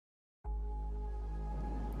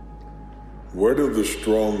Where do the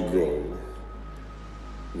strong go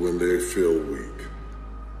when they feel weak?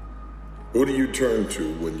 Who do you turn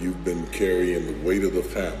to when you've been carrying the weight of the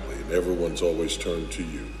family and everyone's always turned to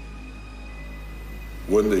you?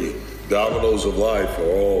 When the dominoes of life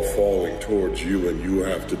are all falling towards you and you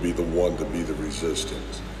have to be the one to be the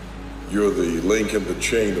resistance. You're the link in the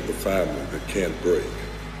chain of the family that can't break.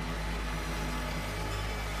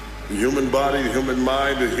 The human body, the human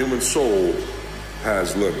mind, the human soul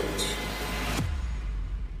has limits.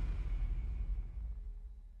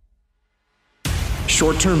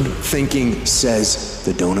 Short-term thinking says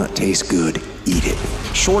the donut tastes good, eat it.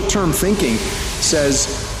 Short-term thinking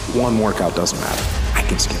says one workout doesn't matter, I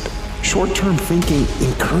can skip it. Short-term thinking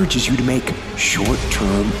encourages you to make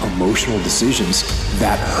short-term emotional decisions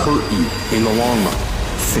that hurt you in the long run.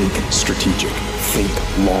 Think strategic, think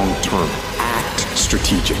long-term, act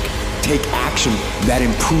strategic. Take action that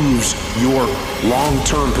improves your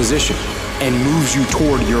long-term position and moves you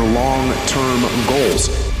toward your long-term goals.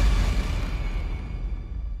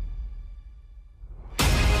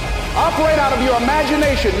 Operate out of your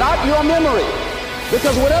imagination, not your memory.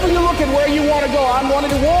 Because whatever you look at where you want to go, I'm wanting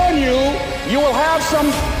to warn you, you will have some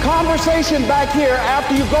conversation back here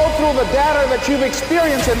after you go through the data that you've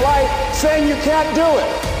experienced in life saying you can't do it.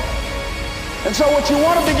 And so what you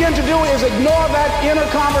want to begin to do is ignore that inner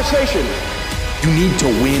conversation. You need to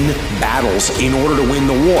win battles in order to win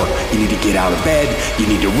the war. You need to get out of bed, you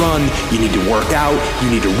need to run, you need to work out, you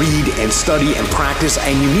need to read and study and practice,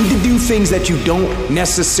 and you need to do things that you don't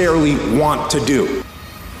necessarily want to do.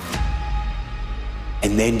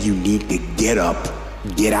 And then you need to get up,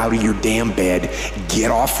 get out of your damn bed, get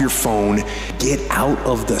off your phone, get out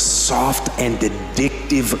of the soft and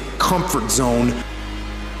addictive comfort zone,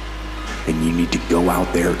 and you need to go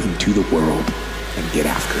out there into the world and get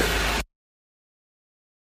after it.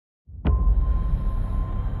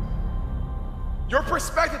 Your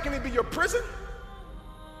perspective can either be your prison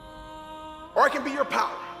or it can be your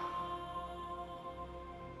power.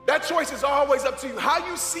 That choice is always up to you. How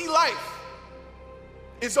you see life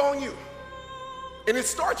is on you. And it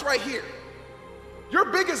starts right here. Your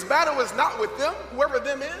biggest battle is not with them, whoever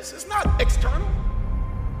them is. It's not external.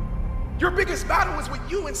 Your biggest battle is with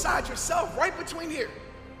you inside yourself, right between here.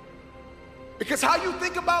 Because how you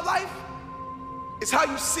think about life is how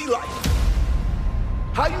you see life.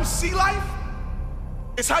 How you see life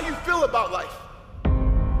is how you feel about life.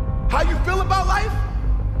 How you feel about life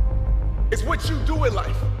is what you do in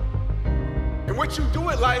life. And what you do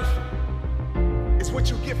in life is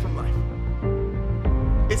what you get from life.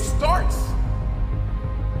 It starts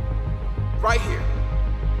right here.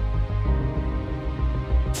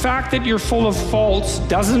 The fact that you're full of faults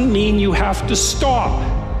doesn't mean you have to stop.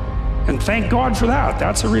 And thank God for that.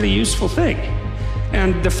 That's a really useful thing.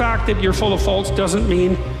 And the fact that you're full of faults doesn't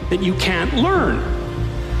mean that you can't learn.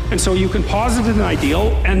 And so you can posit an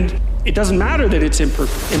ideal, and it doesn't matter that it's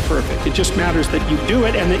imperfect. It just matters that you do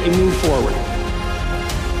it and that you move forward.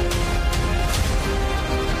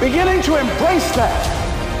 Beginning to embrace that.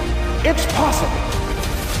 It's possible.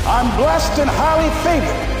 I'm blessed and highly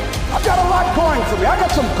favored. I've got a lot going for me. I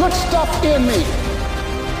got some good stuff in me.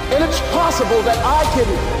 And it's possible that I can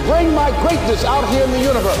bring my greatness out here in the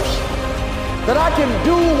universe. That I can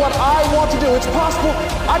do what I want to do. It's possible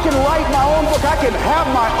I can write my own book. I can have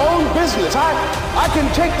my own business. I can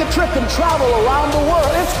take the trip and travel around the world.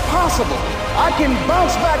 It's possible. I can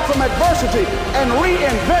bounce back from adversity and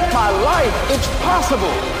reinvent my life. It's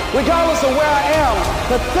possible. Regardless of where I am,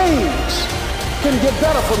 that things can get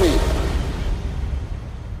better for me.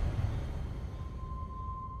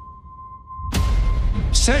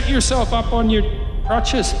 Set yourself up on your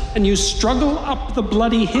crutches and you struggle up the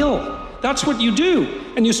bloody hill. That's what you do.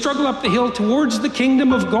 And you struggle up the hill towards the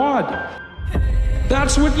kingdom of God.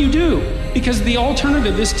 That's what you do. Because the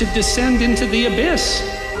alternative is to descend into the abyss.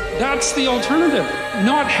 That's the alternative,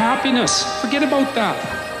 not happiness. Forget about that.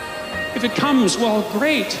 If it comes, well,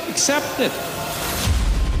 great, accept it.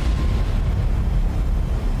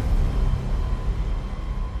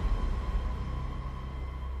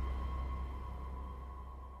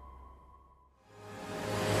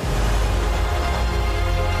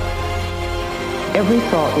 Every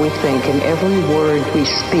thought we think and every word we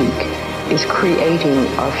speak is creating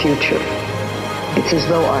our future. It's as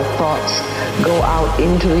though our thoughts go out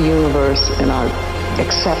into the universe and are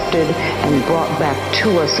accepted and brought back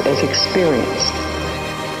to us as experience.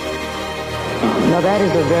 Now that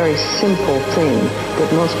is a very simple thing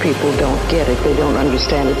that most people don't get it. They don't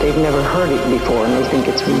understand it. They've never heard it before and they think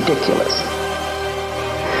it's ridiculous.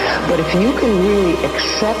 But if you can really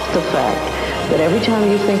accept the fact that every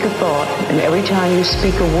time you think a thought and every time you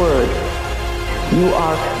speak a word, You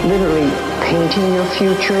are literally painting your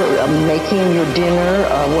future, making your dinner,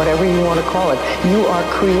 whatever you want to call it. You are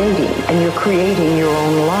creating, and you're creating your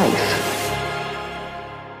own life.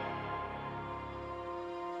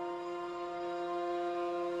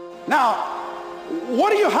 Now,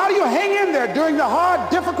 how do you hang in there during the hard,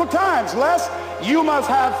 difficult times, Les? You must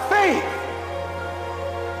have faith.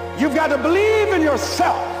 You've got to believe in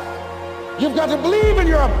yourself. You've got to believe in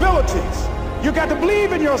your abilities. You've got to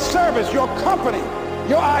believe in your service, your company,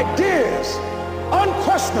 your ideas,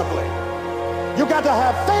 unquestionably. You've got to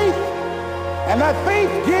have faith, and that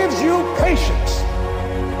faith gives you patience.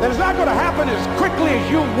 That it's not going to happen as quickly as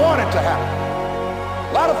you want it to happen.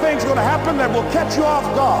 A lot of things are going to happen that will catch you off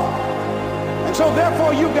guard. And so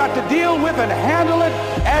therefore you've got to deal with and handle it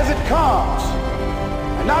as it comes.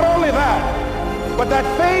 And not only that, but that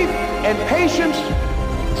faith and patience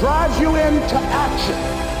drives you into action.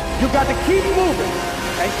 You've got to keep moving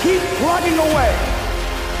and keep plugging away.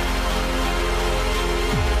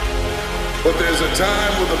 But there's a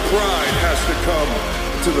time when the pride has to come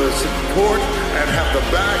to the support and have the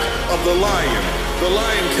back of the lion. The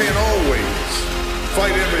lion can't always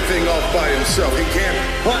fight everything off by himself. He can't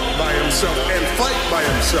hunt by himself and fight by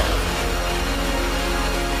himself.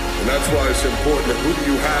 And that's why it's important that who do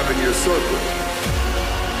you have in your circle?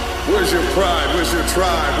 Where's your pride? Where's your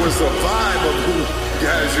tribe? Where's the vibe of who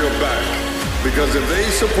has your back? Because if they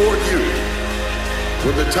support you,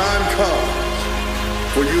 when the time comes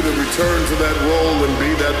for you to return to that role and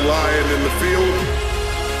be that lion in the field,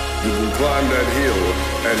 you can climb that hill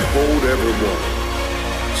and hold everyone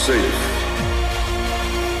safe,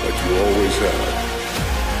 like you always have.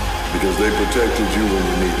 Because they protected you when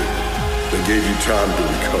you needed it. They gave you time to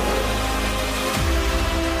recover.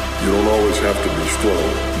 You don't always have to be strong,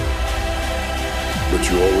 but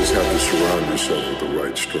you always have to surround yourself with the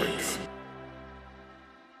right strength.